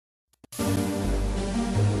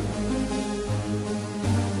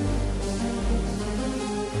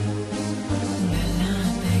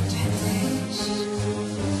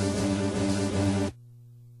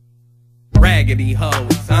raggedy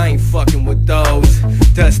hoes. I ain't fucking with those.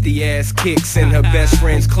 Dusty ass kicks in her best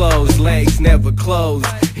friend's clothes. Legs never close,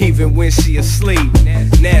 even when she asleep.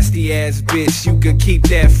 Nasty ass bitch, you could keep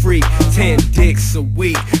that freak. 10 dicks a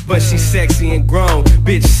week, but she sexy and grown.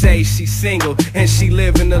 Bitch say she single and she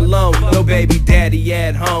living alone. No baby daddy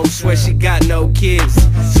at home, swear she got no kids.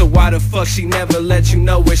 So why the fuck she never let you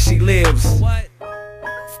know where she lives?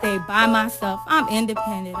 Stay by myself, I'm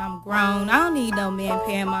independent, I'm grown. I don't need no man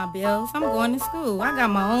paying my bills. I'm going to school, I got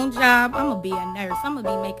my own job. I'ma be a nurse, I'ma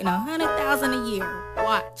be making $100,000 a year.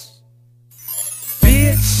 Watch.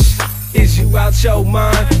 Bitch, is you out your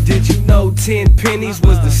mind? Did you know 10 pennies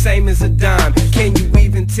was the same as a dime? Can you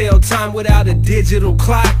even tell time without a digital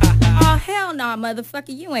clock? Oh hell nah,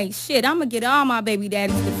 motherfucker, you ain't shit. I'ma get all my baby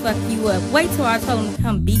daddies to fuck you up. Wait till I tell them to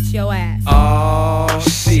come beat your ass. Oh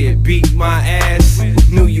shit, beat my ass.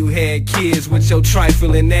 Knew you had kids with your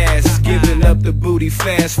trifling ass. Giving up the booty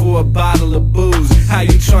fast for a bottle of booze. How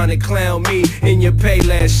you tryna clown me in your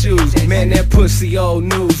Payless shoes? Man, that pussy old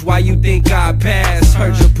news. Why you think I passed?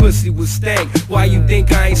 Heard your pussy was stank. Why you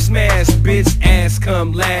think I ain't smashed? Bitch, ass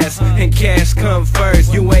come last and cash come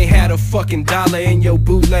first. You ain't had a fucking dollar in your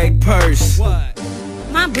bootleg purse.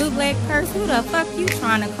 My bootleg purse? Who the fuck you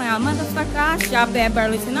trying to clown? Motherfucker, I shop at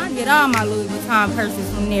Burlington. I get all my Louis Vuitton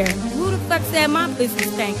purses from there. Who the fuck said my pussy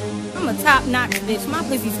stank? I'm a top-notch bitch. My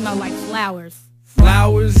pussy smell like flowers.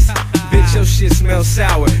 Flowers? Bitch, your shit smells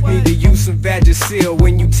sour. Need to use some Vagisil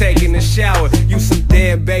when you taking a shower. Use some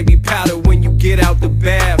damn baby powder when you get out the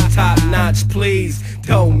bath. Top notch, please.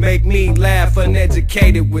 Don't make me laugh.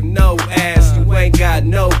 Uneducated with no ass. You ain't got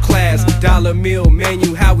no class. Dollar meal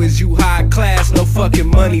menu, how is you high class? No fucking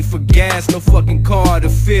money for gas. No fucking car to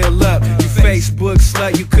fill up. You Facebook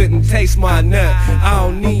slut, you couldn't taste my nut. I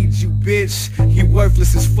don't need you, bitch. You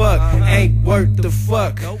worthless as fuck. Ain't worth the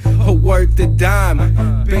fuck or worth the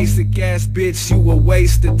dime. Basic ass bitch, you a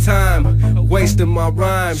waste of time. Wasting my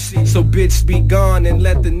rhymes. So bitch be gone and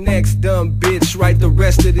let the next dumb bitch write the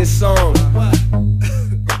rest of this song.